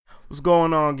What's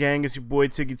going on, gang? It's your boy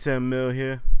Tiki 10 Mil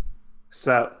here. What's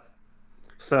up?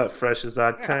 What's up? Fresh as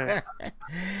our time.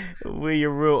 We're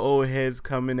your real old heads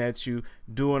coming at you,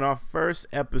 doing our first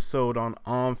episode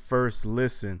on First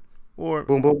Listen, or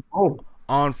Boom, boom, boom.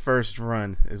 on First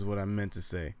Run is what I meant to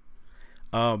say.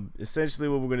 Essentially,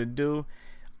 what we're gonna do,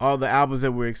 all the albums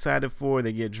that we're excited for,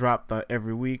 they get dropped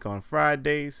every week on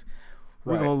Fridays.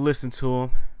 We're gonna listen to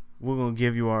them. We're gonna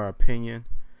give you our opinion.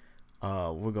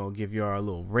 We're gonna give you our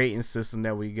little rating system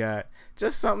that we got.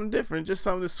 Just something different, just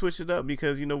something to switch it up,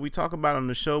 because we talk about it on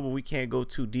the show, but we can't go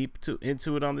too deep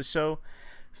into it on the show.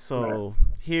 So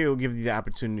here we'll give you the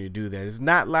opportunity to do that. It's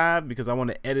not live because I want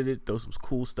to edit it, throw some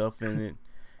cool stuff in it.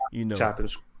 Chop and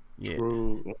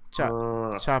screw.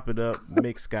 Chop it up,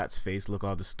 make Scott's face look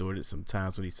all distorted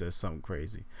sometimes when he says something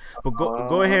crazy. But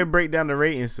go ahead and break down the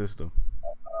rating system.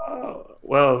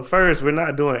 Well, first, we're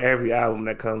not doing every album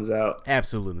that comes out.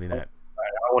 Absolutely not.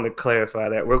 I want to clarify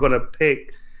that. We're going to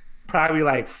pick probably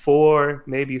like 4,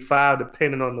 maybe 5,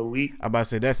 depending on the week. I'm about to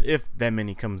say that's if that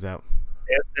many comes out.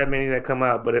 If that many that come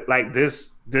out, but like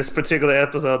this particular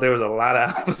episode, there was a lot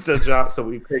of albums that dropped, so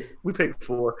we picked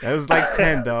 4. That was like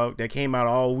 10, dog. That came out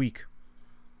all week.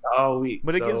 All week,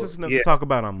 but it gives us enough to talk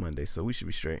about on Monday, so we should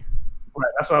be straight.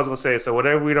 Right, that's what I was gonna say. So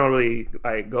whatever we don't really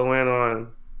like go in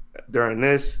on during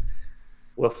this,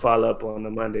 we'll follow up on the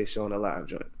Monday show on the live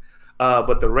joint.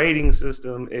 But the rating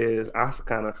system is, I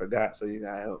kind of forgot, so you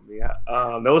gotta help me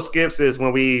out. No skips is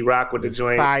when we rock with the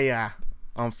joint. Fire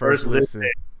on first listen.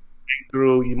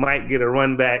 Through, you might get a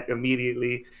run back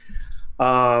immediately.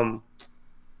 What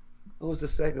was the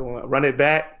second one? Run it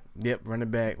back. Yep, run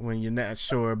it back when you're not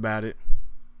sure about it.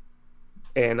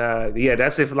 And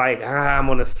that's if like I'm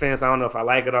on the fence. I don't know if I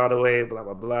like it all the way. Blah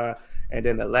blah blah. And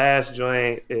then the last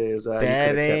joint is that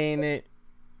ain't it.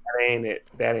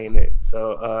 That ain't it.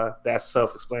 So that's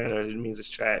self-explanatory. It means it's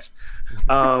trash.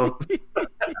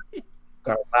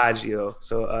 Garbaggio.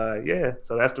 So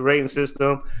so that's the rating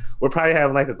system. We'll probably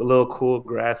have like a little cool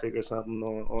graphic or something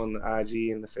on the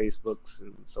IG and the Facebooks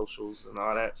and socials and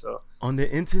all that. So on the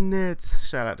internet,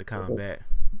 shout out to Combat.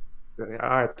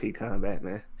 RIP Combat,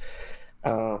 man.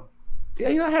 I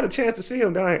had a chance to see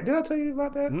him down here. Did I tell you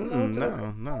about that?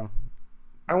 No.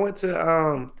 I went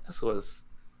to this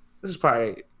is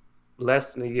probably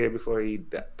less than a year before he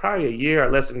died. Probably a year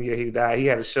or less than a year he died. He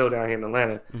had a show down here in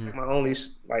Atlanta. Mm-hmm. My only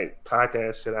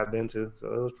podcast shit I've been to,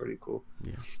 so it was pretty cool.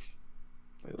 Yeah,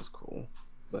 it was cool.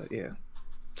 But yeah.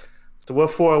 So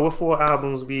what four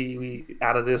albums we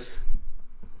out of this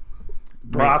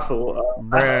brothel?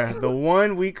 Bruh, the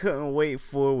one we couldn't wait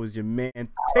for was your man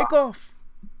Takeoff.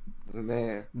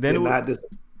 Man, then it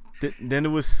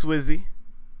was Swizzy.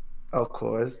 Of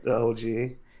course, the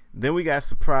OG. Then we got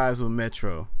surprised with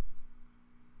Metro.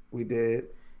 We did.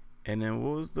 And then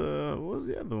what was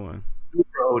the other one?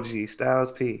 Super OG,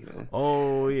 Styles P. Man.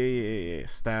 Oh yeah.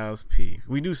 Styles P.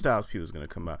 We knew Styles P was gonna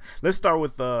come out. Let's start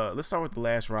with the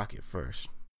Last Rocket first.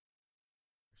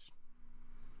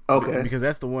 Okay. Because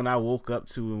that's the one I woke up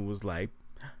to and was like,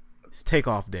 it's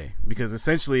Takeoff Day. Because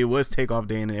essentially it was Takeoff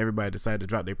Day and then everybody decided to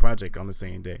drop their project on the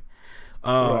same day.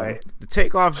 Right. The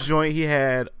Takeoff joint, he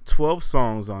had 12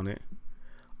 songs on it.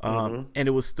 And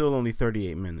it was still only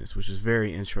 38 minutes, which is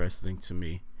very interesting to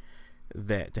me,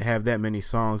 that to have that many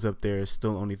songs up there is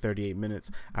still only 38 minutes.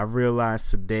 I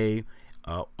realized today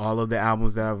all of the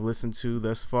albums that I've listened to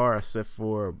thus far, except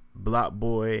for Block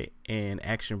Boy and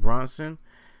Action Bronson,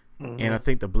 and I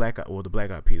think the Black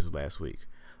Eyed Peas was last week,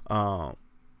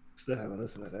 still haven't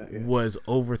listened to that yet. Was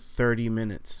over 30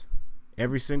 minutes.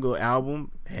 Every single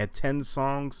album had 10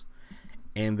 songs,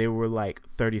 and they were like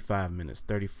 35 minutes,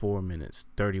 34 minutes,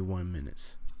 31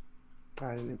 minutes.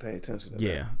 I didn't pay attention to that.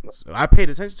 Yeah. So I paid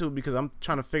attention to it because I'm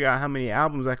trying to figure out how many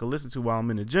albums I can listen to while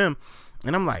I'm in the gym.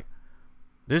 And I'm like,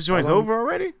 this joint's over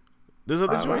already? This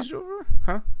other joint's over?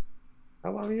 Huh?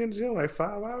 How long are you in the gym? Like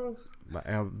 5 hours?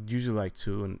 I'm usually like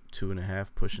two and a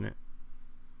half, pushing it.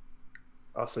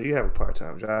 Oh, so you have a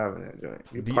part-time job in that joint.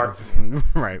 You park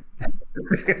right.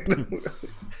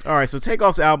 All right, so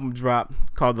Takeoff's album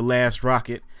dropped called The Last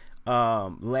Rocket.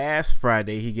 Last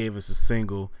Friday he gave us a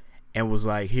single and was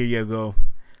like, here you go.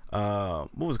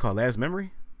 What was it called? Last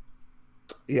Memory?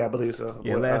 Yeah, I believe so.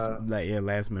 Yeah,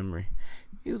 Last Memory.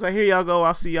 He was like, here y'all go,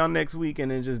 I'll see y'all next week, and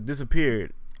then just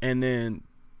disappeared. And then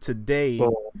today,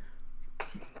 boom.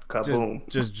 Kaboom.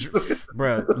 Just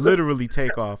bro, literally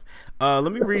Takeoff.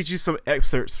 Let me read you some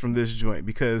excerpts from this joint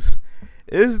because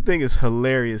this thing is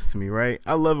hilarious to me, right?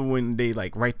 I love it when they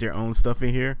like write their own stuff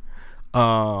in here.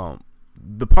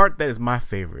 The part that is my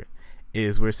favorite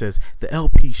is where it says the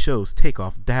LP shows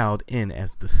Takeoff dialed in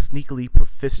as the sneakily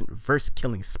proficient verse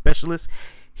killing specialist.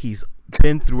 he's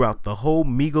been throughout the whole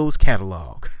Migos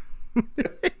catalog.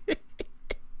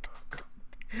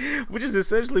 Which is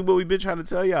essentially what we've been trying to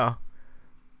tell y'all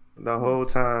the whole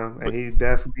time. And he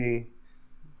definitely,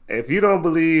 if you don't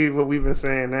believe what we've been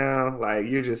saying now, like,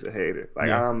 you're just a hater. Like,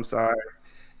 yeah. I'm sorry.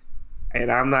 And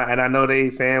I'm not, and I know they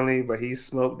family, but he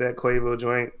smoked that Quavo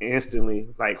joint instantly.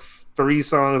 Like 3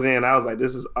 songs in, I was like,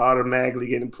 this is automatically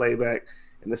getting playback,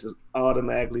 and this is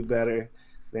automatically better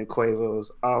than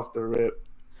Quavo's off the rip.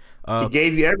 He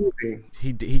gave you everything.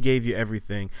 He gave you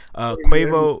everything.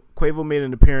 Quavo made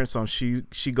an appearance on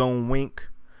She Gon' Wink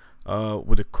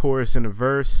with a chorus and a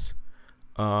verse.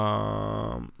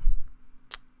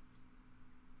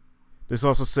 This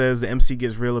also says the MC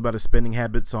gets real about his spending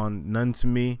habits on None to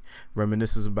Me,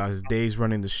 reminisces about his days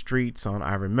running the streets on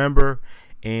I Remember,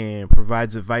 and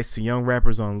provides advice to young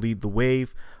rappers on Lead the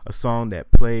Wave, a song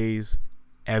that plays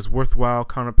as worthwhile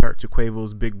counterpart to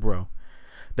Quavo's Big Bro.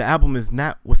 The album is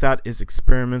not without its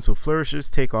experimental flourishes,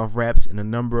 Takeoff raps in a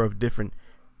number of different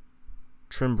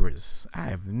timbres. I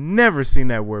have never seen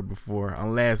that word before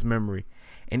on Last Memory,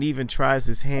 and even tries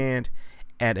his hand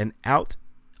at an out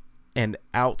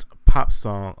pop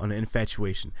song on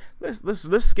Infatuation.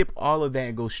 Let's skip all of that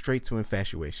and go straight to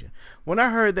Infatuation. When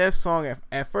I heard that song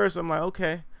at first, I'm like,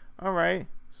 okay, all right,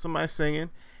 somebody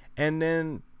singing. And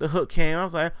then the hook came. I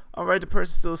was like, all right, the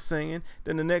person's still singing.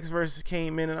 Then the next verse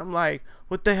came in, and I'm like,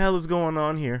 what the hell is going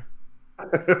on here?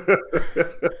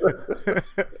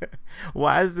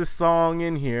 Why is this song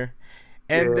in here?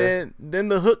 And then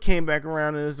the hook came back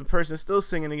around, and there's the person still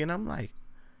singing again. I'm like,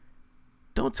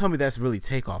 don't tell me that's really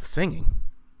Takeoff singing.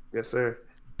 Yes, sir.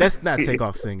 That's not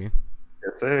Takeoff singing.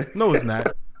 Yes, sir. No, it's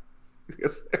not.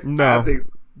 Yes, sir. No,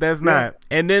 that's not.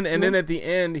 And then at the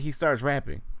end, he starts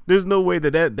rapping. There's no way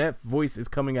that voice is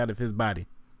coming out of his body.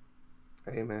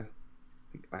 Hey, man.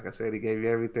 Like I said, he gave you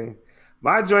everything.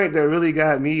 My joint that really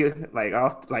got me, like,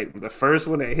 off, like, the first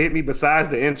one that hit me besides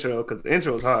the intro, because the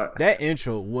intro was hard. That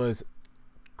intro was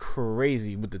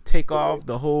crazy with the Takeoff,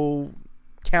 the whole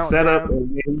countdown. Set up,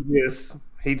 and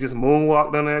he just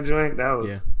moonwalked on that joint. That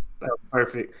was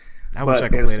perfect. I wish I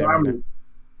could play that right.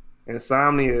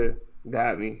 Insomnia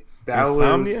got me. That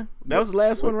was the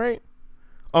last one, right?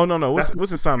 Oh no! What's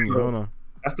Insomnia? Hold on.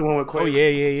 That's the one with Quavo. Oh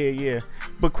yeah.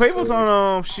 But Quavo's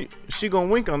on She Gon'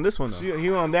 Wink on this one though.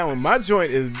 He on that one. My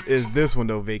joint is this one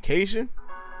though. Vacation,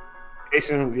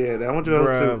 yeah, that one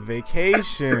goes too.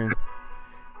 Vacation.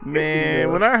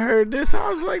 Man, when I heard this, I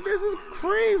was like, this is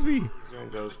crazy.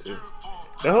 Goes too.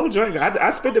 The whole joint,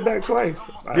 I spit it back twice.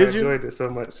 I enjoyed it so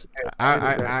much.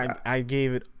 I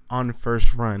gave it on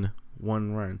first run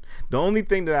 1 run. The only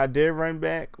thing that I did run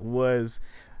back was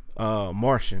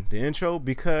Martian, the intro,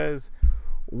 because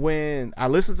when I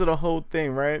listened to the whole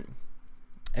thing, right,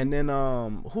 and then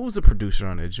who's the producer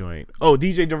on that joint? Oh,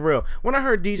 DJ Darrell. When I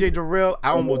heard DJ Darrell,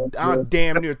 I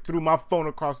damn near threw my phone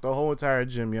across the whole entire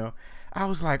gym, yo. I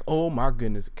was like, oh my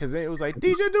goodness, because it was like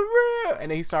DJ Darrell,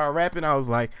 and then he started rapping. I was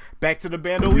like, back to the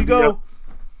bando we go.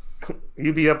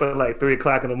 You be up at like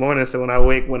 3:00 in the morning, so when I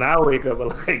wake up at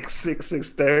like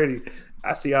 6:30,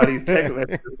 I see all these text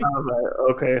messages. I was like,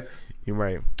 okay, you're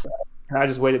right. I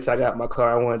just waited till I got my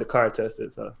car. I wanted the car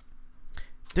tested, so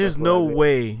there's no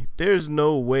way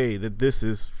that this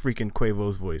is freaking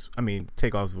Quavo's voice. I mean,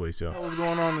 Takeoff's voice, yo. What's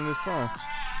going on in this song?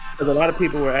 Because a lot of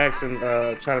people were asking,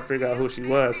 trying to figure out who she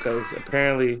was, because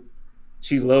apparently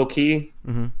she's low key,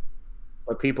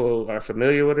 but people are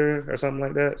familiar with her or something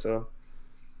like that. So,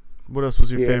 what else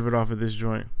was your favorite off of this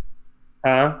joint?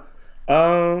 I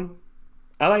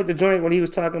like the joint when he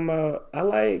was talking about. I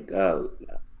like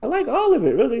all of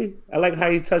it, really. I like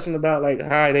how he's touching about like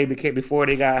how they became before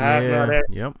they got hot and all that.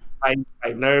 Yep.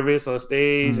 Like nervous on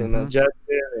stage and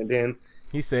adjusting, and then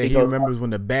he said he remembers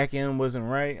when the back end wasn't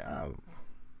right.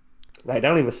 Like, that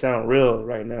don't even sound real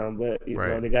right now, but you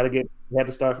know, they had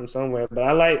to start from somewhere. But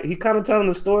I like, he kind of telling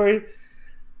the story.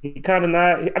 He kind of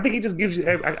not, I think he just gives you,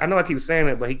 I know I keep saying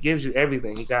it, but he gives you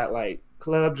everything. He got like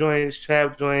club joints,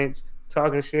 trap joints,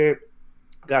 talking shit,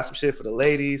 got some shit for the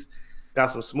ladies,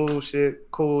 got some smooth shit,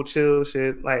 cool, chill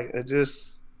shit. Like, it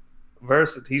just,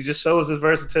 he just shows his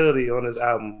versatility on his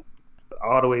album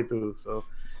all the way through, so.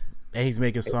 And he's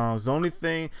making songs. The only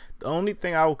thing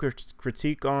I would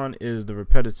critique on is the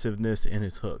repetitiveness in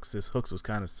his hooks. His hooks was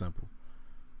kind of simple.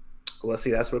 Well,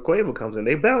 see, that's where Quavo comes in.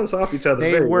 They balance off each other.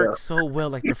 They work so well,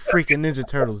 like the freaking Ninja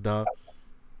Turtles, dog.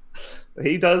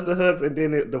 He does the hooks, and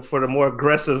then for the more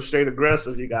aggressive, straight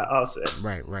aggressive, you got Offset.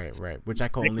 Right. Which I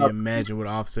can only imagine what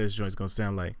Offset's joint's gonna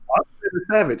sound like. Offset is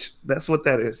savage. That's what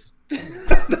that is.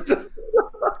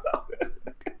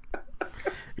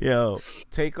 Yo,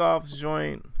 Takeoff's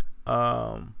joint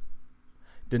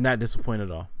did not disappoint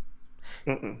at all.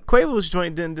 Quavo's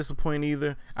joint didn't disappoint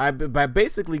either. I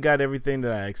basically got everything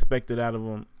that I expected out of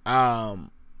him.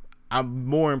 I'm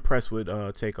more impressed with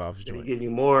Takeoff's joint. Did he give you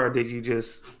more, or did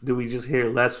we just hear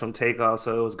less from Takeoff?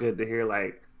 So it was good to hear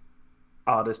like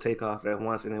all this Takeoff at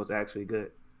once, and it was actually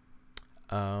good.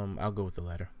 I'll go with the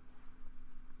latter.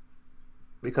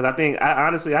 Because I think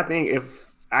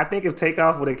if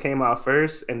Takeoff would have came out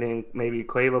first, and then maybe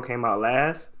Quavo came out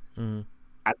last,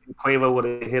 I think Quavo would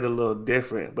have hit a little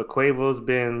different. But Quavo's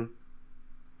been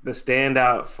the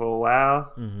standout for a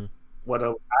while.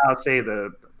 I'll say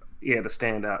the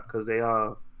standout, because they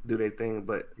all do their thing.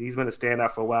 But he's been a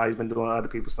standout for a while. He's been doing other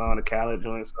people's songs, the Khaled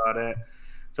joints, all that.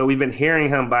 So we've been hearing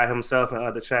him by himself in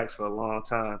other tracks for a long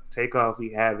time. Takeoff,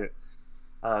 we haven't.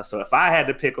 So if I had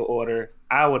to pick an order,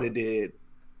 I would have did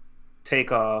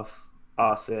Takeoff,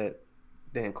 Offset,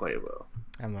 then Quavo.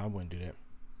 I wouldn't do that.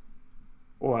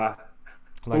 Why?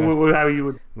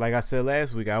 Like I said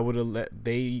last week, I would have let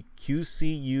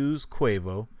QC use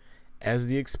Quavo as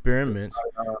the experiment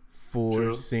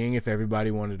for seeing if everybody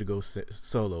wanted to go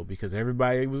solo, because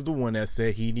everybody was the one that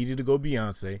said he needed to go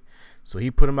Beyonce. So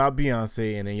he put him out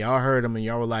Beyonce, and then y'all heard him and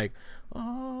y'all were like,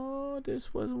 oh,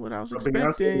 this wasn't what I was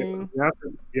expecting.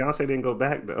 Beyonce didn't go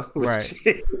back though. Right.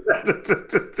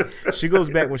 She goes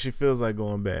back when she feels like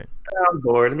going back. I'm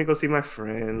bored. Let me go see my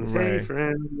friends. Right. Hey,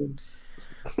 friends.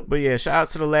 But yeah, shout out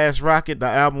to The Last Rocket. The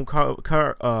album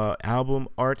album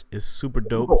art is super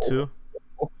dope too.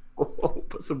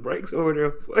 Put some brakes over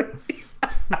there.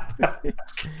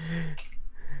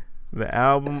 The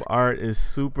album art is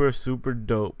super, super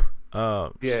dope.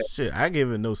 Yeah. Shit, I give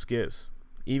it no skips,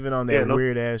 even on that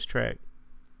weird ass track.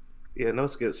 Yeah, no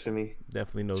skips for me.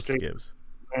 Definitely no skips.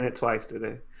 Ran it twice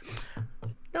today.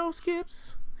 No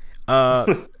skips.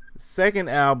 Second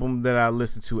album that I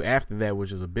listened to after that,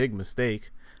 which was a big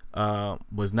mistake,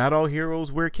 was Not All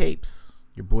Heroes Wear Capes.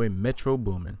 Your boy Metro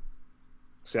Boomin.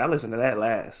 See, I listened to that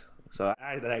last, so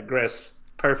I digress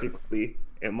perfectly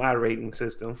in my rating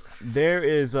system. There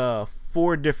is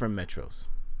 4 different Metros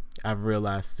I've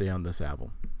realized today on this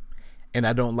album, and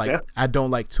I don't like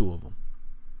 2 of them.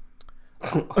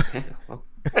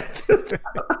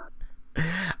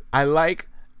 I like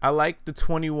the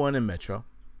 21 in Metro.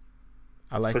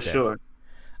 I like that.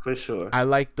 For sure. I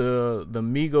like the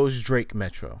Migos Drake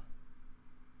Metro.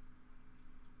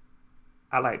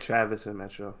 I like Travis and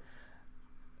Metro.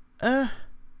 That's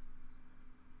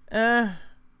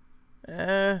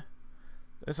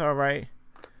all right.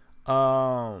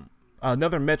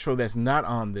 Another Metro that's not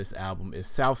on this album is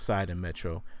Southside and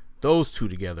Metro. Those two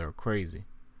together are crazy.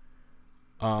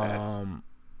 I'm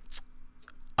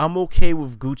okay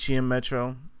with Gucci and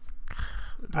Metro.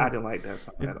 I didn't like that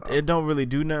song at all. It don't really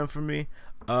do nothing for me.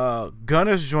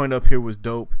 Gunna's joint up here was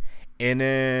dope, and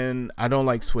then I don't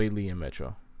like Sway Lee and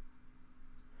Metro.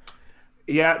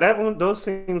 Yeah, those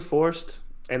seemed forced,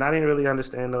 and I didn't really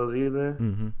understand those either.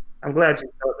 Mm-hmm. I'm glad you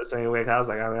felt the same way. 'Cause I was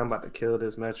like, I'm about to kill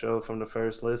this Metro from the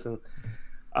first listen.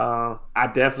 I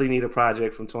definitely need a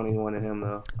project from 21 and him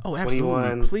though. Oh, absolutely,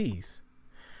 21, please.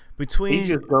 He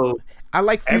just goes. I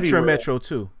like Future everywhere. Metro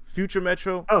too. Future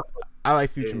Metro. Oh, I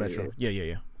like Future Metro.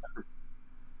 Yeah.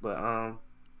 But I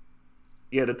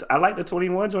like the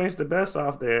 21 joints the best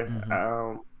off there. Mm-hmm.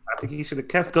 I think he should have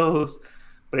kept those,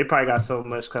 but they probably got so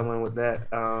much coming with that.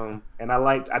 And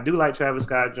I do like Travis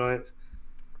Scott joints,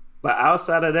 but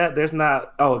outside of that, there's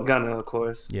not. Oh, Gunna, of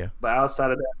course. Yeah. But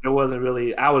outside of that, there wasn't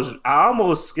really. I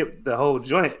almost skipped the whole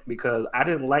joint because I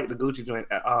didn't like the Gucci joint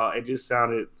at all. It just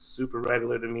sounded super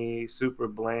regular to me, super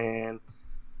bland.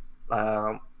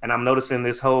 And I'm noticing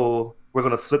this whole we're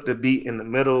gonna flip the beat in the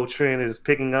middle trend is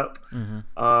picking up. Mm-hmm.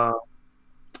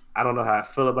 I don't know how I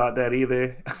feel about that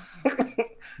either,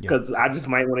 because I just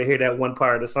might want to hear that one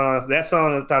part of the song. That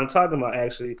song that I'm talking about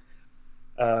actually,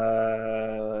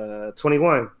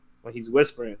 21 when he's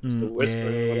whispering, it's the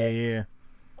whispering. Yeah.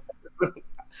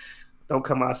 Don't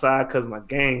come outside because my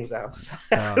gang's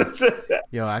outside.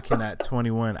 Yo, I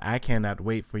cannot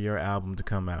wait for your album to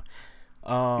come out.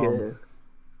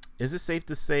 Is it safe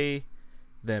to say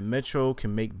that Metro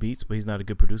can make beats, but he's not a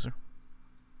good producer?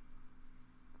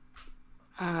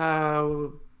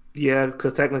 Yeah,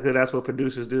 because technically that's what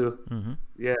producers do. Mm-hmm.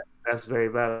 Yeah, that's very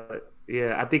valid.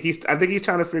 Yeah, I think he's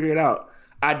trying to figure it out.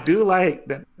 I do like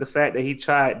the fact that he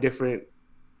tried different.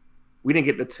 We didn't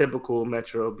get the typical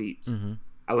Metro beats. Mm-hmm.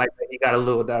 I like that he got a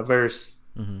little diverse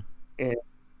in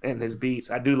his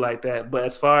beats. I do like that. But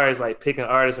as far as like picking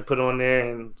artists and put on there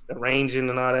and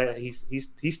arranging and all that, he's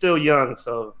still young,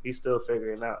 so he's still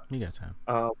figuring it out. He got time.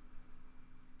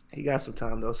 He got some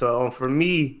time though. So for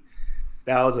me,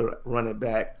 that was a run it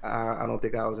back. I don't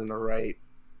think I was in the right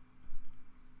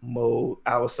mode.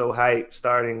 I was so hyped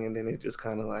starting, and then it just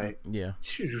kind of like Yeah.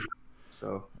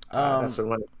 So that's a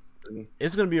run.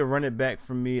 It's gonna be a run it back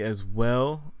for me as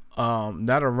well.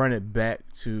 Not a run it back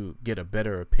to get a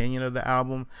better opinion of the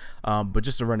album, but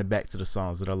just to run it back to the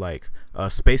songs that are like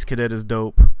Space Cadet is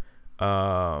dope.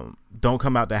 Don't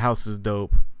Come Out the House is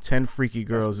dope. 10 Freaky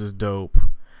Girls is dope.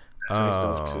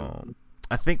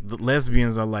 I think the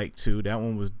Lesbians I like too. That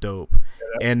one was dope.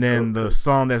 And then the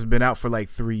song that's been out for like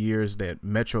 3 years that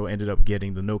Metro ended up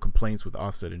getting, the No Complaints with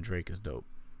Offset and Drake, is dope.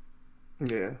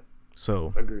 Yeah.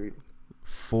 So agreed.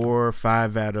 4 or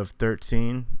 5 out of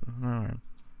 13. All right.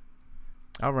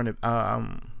 I'll run it.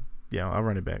 I'll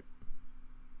run it back.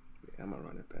 Yeah, I'm gonna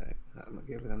run it back. I'm gonna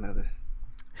give it another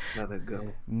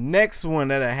go. Next one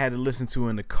that I had to listen to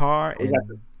in the car, and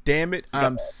damn it,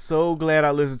 I'm so glad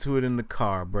I listened to it in the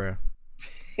car, bruh.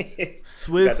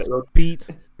 Swiss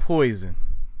Beats Poison.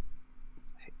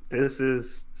 This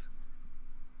is.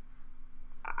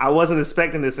 I wasn't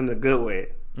expecting this in a good way.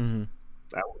 Mm-hmm.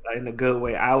 In a good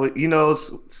way, I would.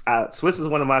 Swiss is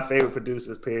one of my favorite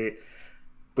producers. Period.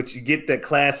 But you get that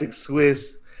classic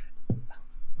Swiss,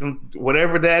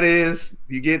 whatever that is,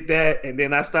 you get that, and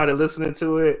then I started listening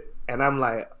to it, and I'm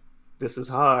like, this is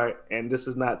hard, and this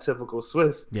is not typical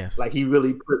Swiss. Yes, like he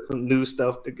really put some new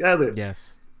stuff together.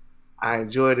 Yes, I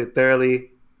enjoyed it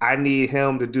thoroughly. I need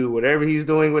him to do whatever he's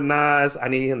doing with Nas. I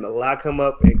need him to lock him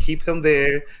up and keep him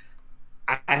there.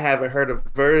 I haven't heard a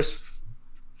verse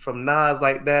from Nas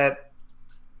like that.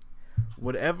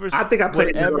 I think I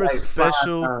played whatever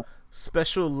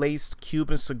special laced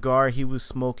Cuban cigar he was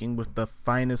smoking with the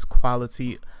finest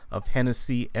quality of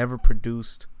Hennessy ever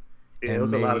produced. Yeah, it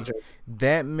was made. A lot of drinks.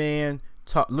 That man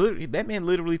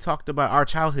literally talked about our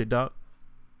childhood, dog.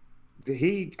 Broke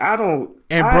it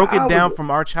down from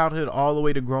our childhood all the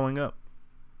way to growing up.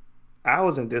 I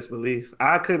was in disbelief.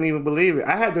 I couldn't even believe it.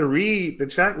 I had to read the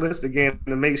track list again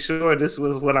to make sure this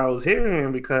was what I was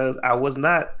hearing, because I was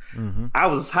not. Mm-hmm. I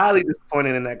was highly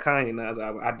disappointed in that Kanye Nas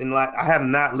album. I have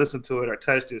not listened to it or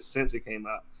touched it since it came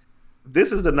out.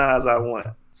 This is the Nas I want.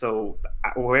 So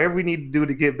wherever we need to do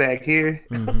to get back here,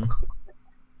 mm-hmm.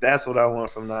 That's what I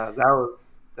want from Nas.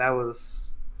 That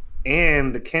was,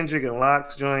 and the Kendrick and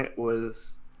Locks joint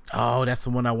was. Oh, that's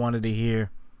the one I wanted to hear.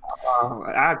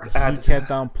 He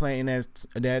kept on playing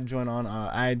that joint on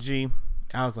IG.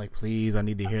 I was like, please, I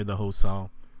need to hear the whole song.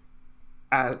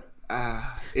 It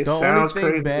sounds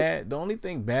crazy. The only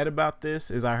thing bad about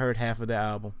this is I heard half of the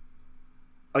album.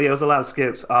 Oh yeah, it was a lot of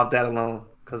skips off that alone.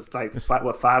 Cause it's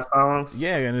 5 songs?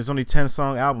 Yeah, and there's only 10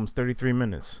 song albums, 33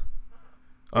 minutes.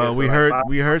 Yeah, we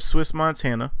heard Swiss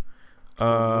Montana.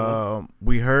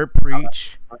 We heard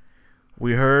Preach.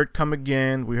 We heard Come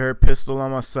Again. We heard Pistol on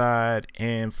My Side.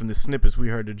 And from the snippets, we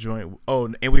heard the joint.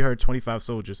 Oh, and we heard 25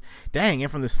 Soldiers. Dang,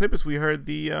 and from the snippets, we heard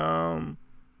the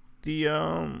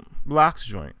Locks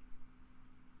joint.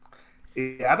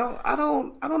 Yeah, I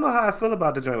don't know how I feel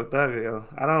about the joint with Thug, yo.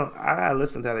 I gotta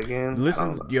listen to that again.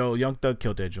 Young Thug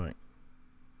killed that joint.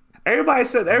 Everybody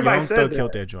said Thug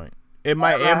killed that joint. It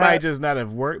might just not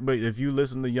have worked, but if you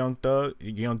listen to Young Thug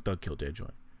killed that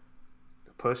joint.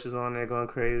 Push is on there going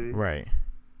crazy. Right.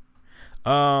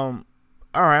 All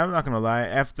right, I'm not gonna lie.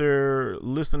 After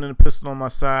listening to Pistol on My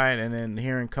Side and then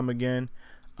hearing Come Again,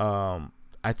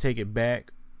 I take it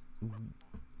back.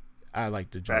 I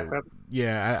like the joint.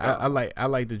 Yeah, I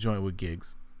like the joint with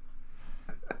Giggs.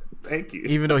 Thank you.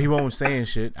 Even though he won't saying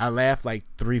shit, I laughed like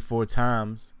 3-4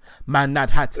 times. Man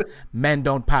not hot, man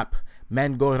don't pop,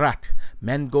 man go rat,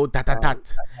 man go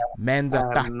tat, man's a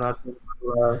tat.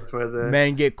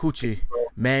 Man get Coochie,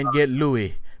 man get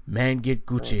Louis, man get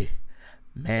Gucci,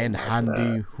 man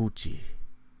handy hoochie.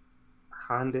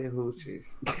 Handy hoochie.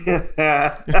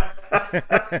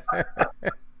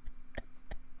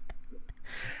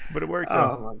 But it worked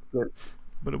though.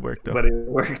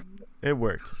 It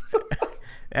worked.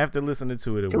 After listening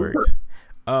to it, it worked.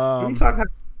 We talk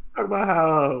about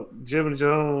how Jim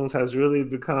Jones has really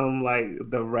become like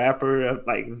the rapper of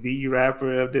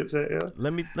Dipset. Yeah?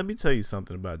 Let me tell you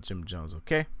something about Jim Jones,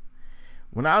 okay?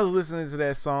 When I was listening to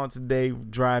that song today,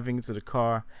 driving into the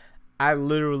car, I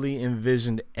literally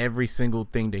envisioned every single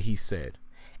thing that he said,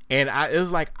 and it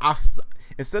was like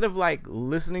instead of like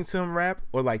listening to him rap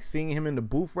or like seeing him in the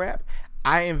booth rap,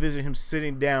 I envisioned him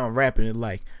sitting down rapping it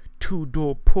like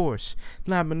 2-door Porsche.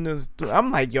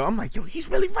 I'm like, yo, he's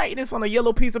really writing this on a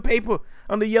yellow piece of paper,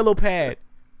 on the yellow pad.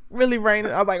 Really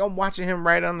writing it. I'm watching him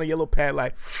write on the yellow pad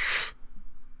like,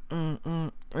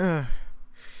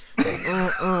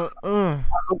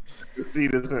 see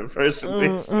this in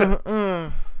person.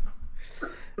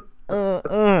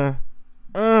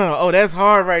 Oh, that's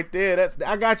hard right there.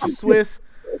 I got you, Swiss.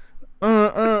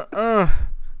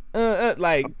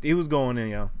 like he was going in,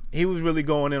 yo. He was really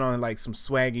going in on like some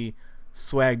swagged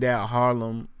out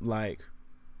Harlem, like.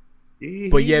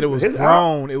 But yet it was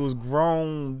grown. It was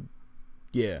grown.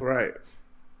 Yeah. Right.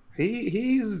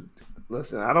 He's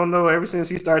listen. I don't know. Ever since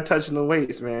he started touching the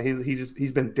weights, man,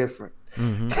 he's been different.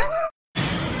 Mm-hmm.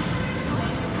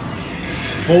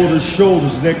 Hold his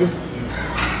shoulders, nigga.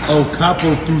 Oh,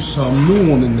 Capo threw something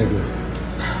new on the nigga.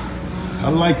 I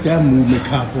like that movement,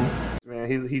 Capo. Man,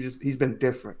 he's been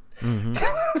different. Mm-hmm.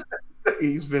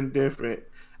 He's been different.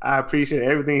 I appreciate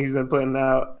everything he's been putting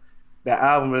out. That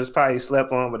album is probably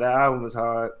slept on, but that album is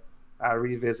hard. I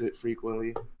revisit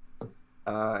frequently.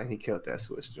 And he killed that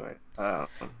Swiss joint.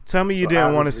 Tell me you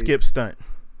didn't want to skip Stunt.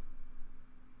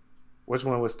 Which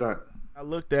one was Stunt? I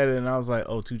looked at it and I was like,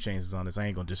 "Oh, 2 Chainz is on this. I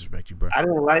ain't gonna disrespect you, bro." I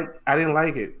didn't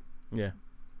like it. Yeah,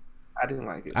 I didn't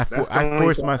like it. I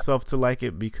forced myself to like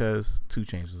it because 2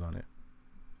 Chainz was on it.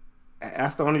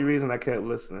 That's the only reason I kept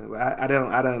listening. I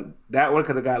don't. That one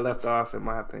could have got left off, in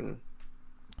my opinion.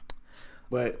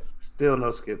 But still,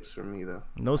 no skips for me though.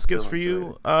 No skips for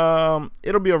you.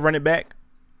 It'll be a run it back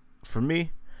for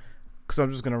me, because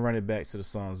I'm just gonna run it back to the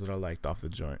songs that I liked off the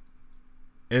joint.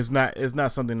 It's not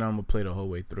something that I'm gonna play the whole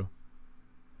way through.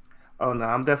 Oh no,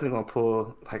 I'm definitely gonna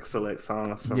pull like select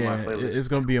songs from my playlist. It's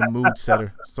gonna be a mood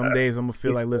setter. Some days I'm gonna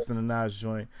feel like listening to Nas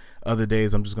joint. Other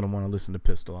days I'm just gonna want to listen to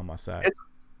Pistol on my side.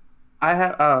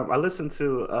 I listened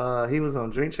to he was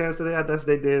on Drink Champs today. I guess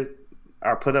they did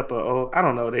or put up I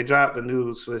don't know. They dropped a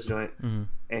new Swiss joint, and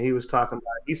he was talking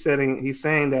about. He's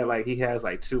saying that like he has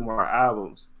like 2 more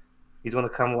albums. He's gonna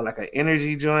come with like an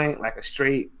energy joint, like a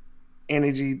straight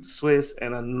energy Swiss,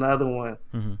 and another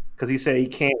one because he said he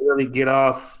can't really get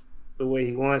off the way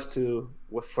he wants to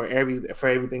for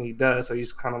everything he does. So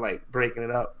he's kind of like breaking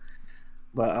it up.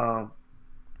 But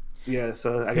yeah.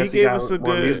 So I guess he gave us a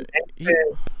good.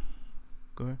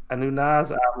 Go ahead. A new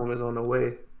Nas album is on the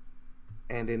way,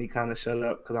 and then he kind of shut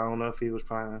up because I don't know if he was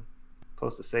probably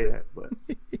supposed to say that, but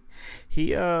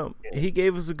he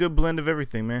gave us a good blend of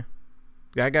everything, man.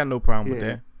 I got no problem with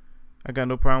that. I got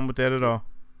no problem with that at all.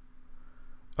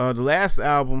 The last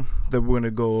album that we're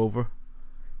gonna go over,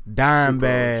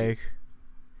 Dimebag,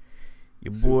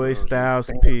 your boy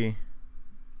Styles P.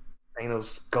 Ain't no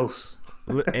ghosts.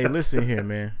 Hey, listen here,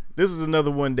 man. This is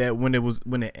another one that when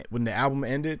the album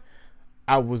ended,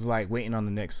 I was like waiting on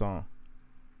the next song,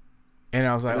 and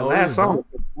I was like, the last song,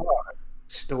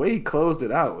 the way he closed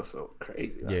it out was so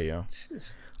crazy. Yeah,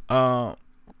 yeah.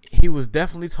 He was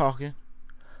definitely talking.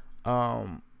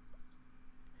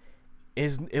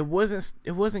 It wasn't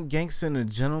Gangsta and a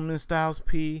Gentleman Styles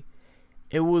P.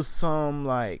 It was some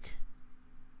like.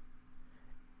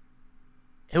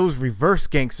 It was reverse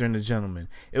Gangster and a Gentleman.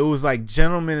 It was like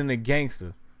Gentleman and a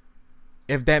Gangster.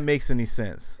 If that makes any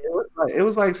sense. It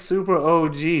was like super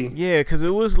OG. Yeah, because it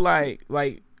was like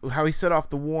how he set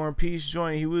off the War and Peace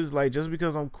joint. He was like, just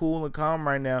because I'm cool and calm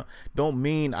right now, don't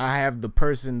mean I have the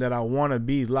person that I want to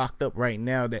be locked up right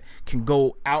now that can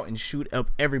go out and shoot up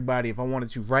everybody if I wanted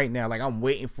to right now. Like, I'm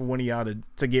waiting for one of y'all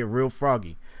to get real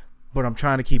froggy, but I'm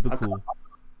trying to keep it cool.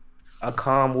 A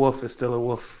calm wolf is still a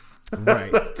wolf.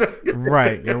 Right.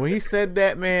 Right. And when he said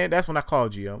that, man, that's when I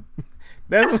called you, yo.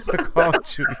 That's when I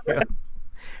called you, yo.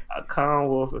 A calm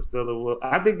wolf is still a wolf.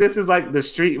 I think this is like the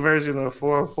street version of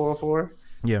 444.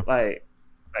 Yeah. Like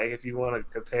if you want to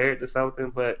compare it to something,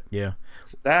 but yeah.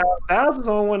 Styles is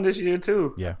on one this year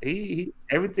too. Yeah. He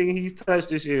everything he's touched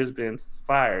this year has been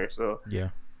fire. So yeah.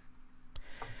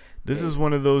 This is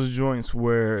one of those joints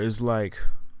where it's like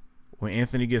when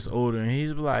Anthony gets older and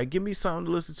he's like, give me something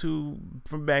to listen to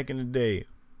from back in the day.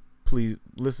 Please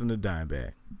listen to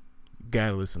Dimebag.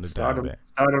 Gotta listen to Dimebag.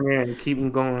 Start him in and keep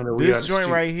him going. This joint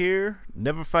right here,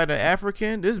 Never Fight an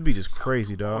African. This beat is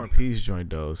crazy, dog. Peace joint,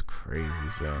 though, is crazy,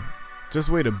 so. Just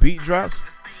wait, the beat drops.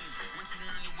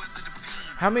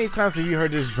 How many times have you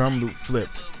heard this drum loop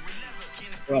flipped?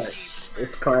 Right,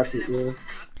 it's classic, man.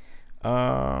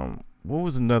 What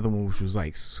was another one which was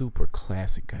like super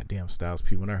classic? Goddamn Styles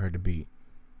P. When I heard the beat,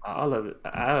 all of it.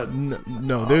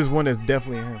 No, there's one that's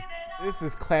definitely him. This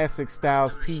is classic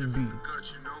Styles P beat.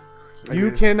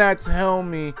 You cannot tell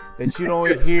me that you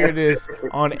don't hear this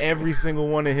on every single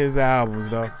one of his albums,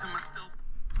 though.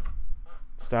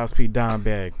 Styles P.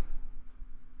 Dimebag.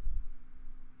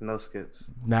 No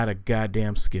skips. Not a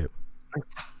goddamn skip.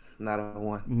 Not a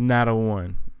one. Not a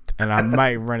one. And I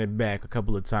might run it back a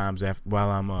couple of times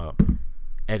while I'm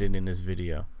editing this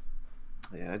video.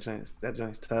 Yeah, that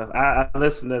joint's tough. I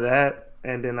listened to that,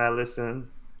 and then I listened.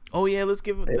 Oh yeah, let's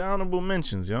give the honorable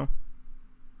mentions, yo.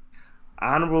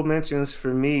 Honorable mentions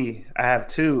for me, I have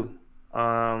 2.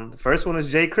 The first one is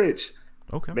Jay Critch.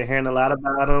 Okay. Been hearing a lot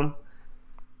about him.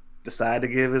 decided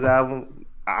to give his album.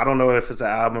 I don't know if it's an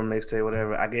album, mixtape,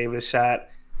 whatever. I gave it a shot.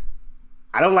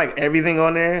 I don't like everything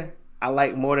on there. I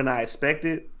like more than I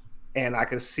expected, and I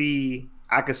can see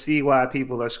why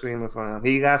people are screaming for him.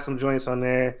 He got some joints on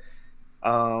there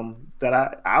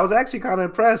that I was actually kind of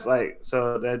impressed. Like,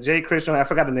 so the Jay Christian, I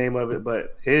forgot the name of it,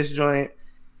 but his joint,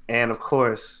 and of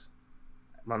course,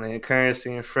 my man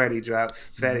Currency and Freddie dropped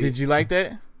Fetty. Did you like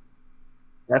that?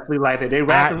 Definitely like it. They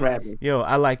rapping. Yo,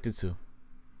 I liked it too.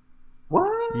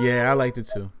 What? Yeah, I liked it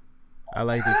too. I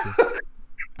liked it too.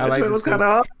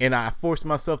 And I forced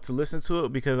myself to listen to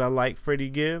it because I like Freddie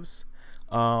Gibbs.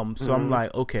 So I'm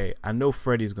like, okay, I know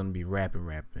Freddie's gonna be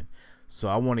rapping. So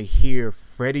I want to hear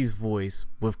Freddie's voice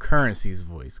with Currency's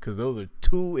voice because those are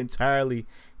two entirely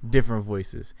different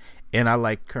voices. And I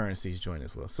like Currency's joint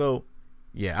as well. So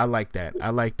yeah, I like that.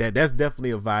 That's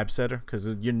definitely a vibe setter because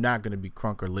you're not gonna be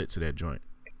crunk or lit to that joint.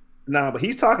 Nah, but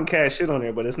he's talking cash shit on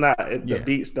there, but it's not. The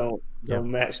beats don't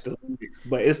match the lyrics.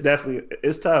 But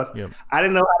it's tough. Yep. I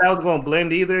didn't know how that was going to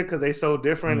blend either because they're so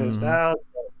different in style.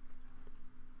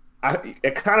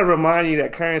 It kind of reminds you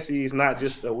that Currency is not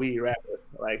just a weed rapper.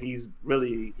 Like he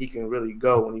can really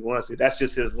go when he wants to. That's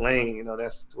just his lane. You know,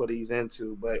 that's what he's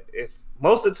into. But if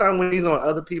most of the time when he's on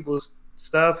other people's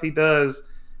stuff, he does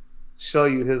show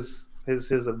you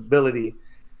his ability.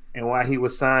 And why he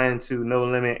was signed to No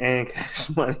Limit and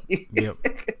Cash Money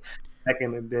back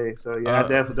in the day. So yeah,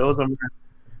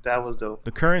 that was dope.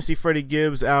 The Currency Freddie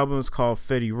Gibbs album is called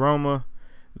Fetty Roma.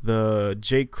 The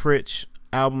Jay Critch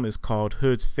album is called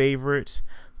Hood's Favorite.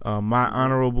 My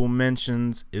honorable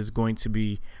mentions is going to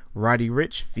be Roddy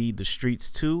Ricch, Feed the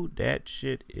Streets 2. That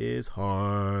shit is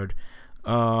hard.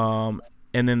 And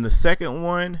then the second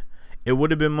one, it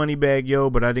would have been Moneybagg Yo,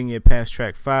 but I didn't get past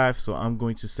track 5, so I'm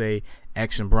going to say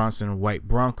Action Bronson White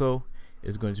Bronco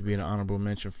is going to be an honorable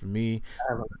mention for me.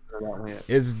 I haven't heard that one yet.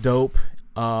 It's dope.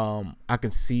 I can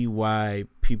see why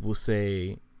people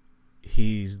say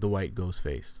he's the white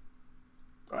Ghostface.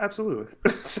 Oh, absolutely.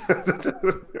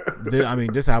 I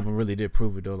mean, this album really did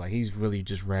prove it though. Like he's really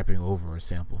just rapping over a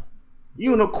sample.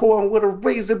 Unicorn with a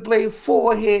razor blade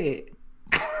forehead.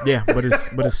 Yeah, but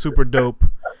it's super dope.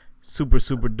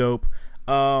 Super dope.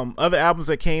 Other albums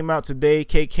that came out today,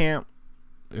 K Camp.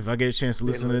 If I get a chance to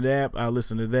listen to that, I'll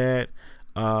listen to that.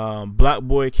 Block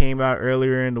Boy came out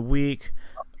earlier in the week.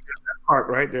 That part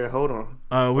right there. Hold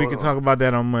on. We can talk about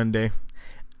that on Monday.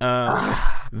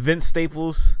 Vince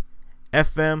Staples,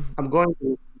 FM. I'm going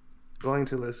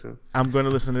to listen. I'm going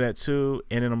to listen to that too,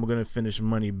 and then I'm going to finish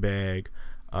Moneybagg.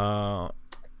 I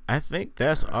think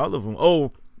that's all of them.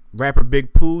 Oh, rapper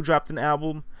Big Pooh dropped an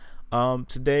album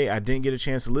today. I didn't get a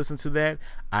chance to listen to that.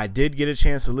 I did get a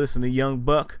chance to listen to Young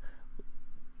Buck.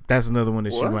 That's another one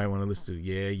that you might want to listen to.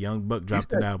 Yeah, Young Buck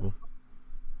dropped an album.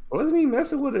 Wasn't he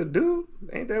messing with a dude?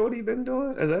 Ain't that what he been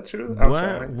doing? Is that true?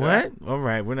 What? All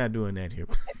right, we're not doing that here.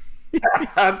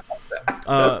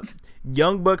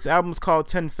 Young Buck's album is called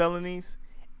 10 Felonies,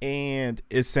 and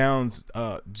it sounds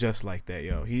just like that,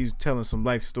 yo. He's telling some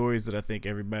life stories that I think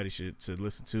everybody should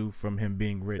listen to, from him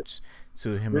being rich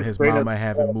to him and his mama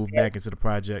having moved back into the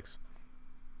projects.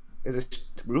 Is it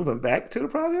moving back to the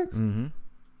projects? Mm-hmm.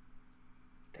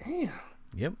 Damn.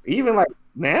 Yep. Even like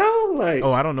now? Like,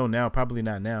 oh, I don't know now. Probably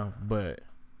not now, but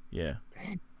yeah.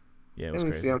 Yeah, it was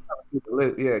crazy. I'm trying to see the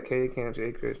list. Yeah, K Camp,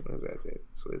 Jay Christmas,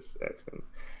 Swiss Action.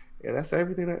 Yeah, that's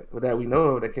everything that we know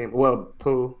of that came. Well,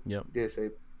 Pooh did say.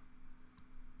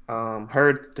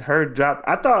 Her drop.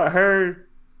 I thought her.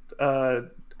 I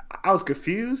was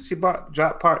confused. She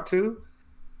dropped part 2.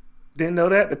 Didn't know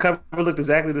that the cover looked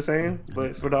exactly the same,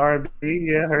 but for the R&B,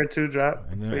 yeah, her 2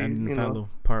 dropped. I didn't follow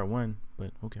part 1,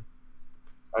 but okay.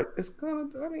 It's gonna.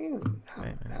 I mean,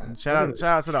 hey, shout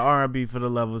out to the R&B for the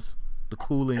lovers, the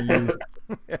cool in you.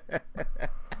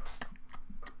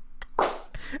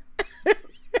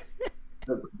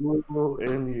 The cool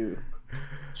in you.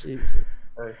 Jesus.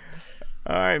 Hey.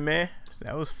 All right, man.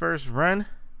 That was first run.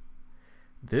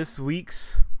 This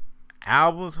week's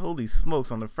albums, holy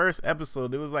smokes! On the first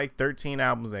episode, there was like 13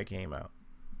 albums that came out.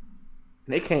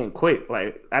 They came quick.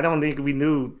 Like, I don't think we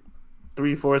knew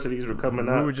 3/4 of these were coming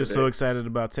out. We were just so excited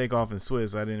about Takeoff and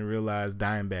Swiss. I didn't realize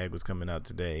Dime Bag was coming out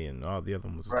today, and all the other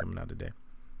ones was coming out today.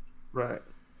 Right.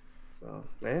 So,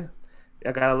 man,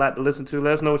 y'all got a lot to listen to.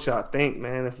 Let us know what y'all think,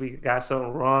 man. If we got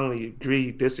something wrong, you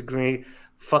agree, disagree,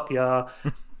 fuck y'all.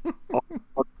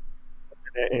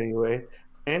 Anyway.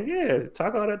 And yeah,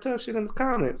 talk all that tough shit in the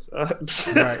comments.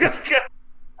 Right.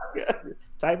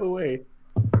 Type away.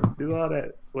 Do all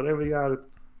that. Whatever y'all.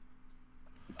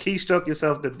 Keystroke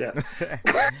yourself to death.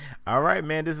 All right,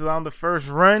 man. This is On the First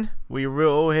Run. We real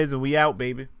old heads and we out,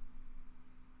 baby.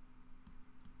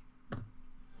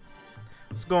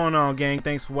 What's going on, gang?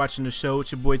 Thanks for watching the show.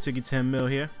 It's your boy Tiki 10 Mil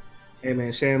here. Hey,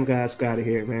 man, Sham God Scotty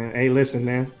here, man. Hey, listen,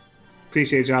 man.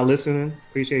 Appreciate y'all listening.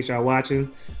 Appreciate y'all watching.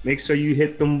 Make sure you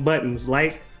hit them buttons.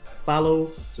 Like,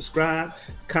 follow, subscribe,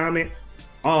 comment,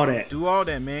 all that. Do all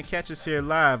that, man. Catch us here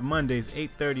live Mondays,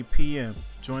 8:30 p.m.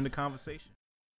 Join the conversation.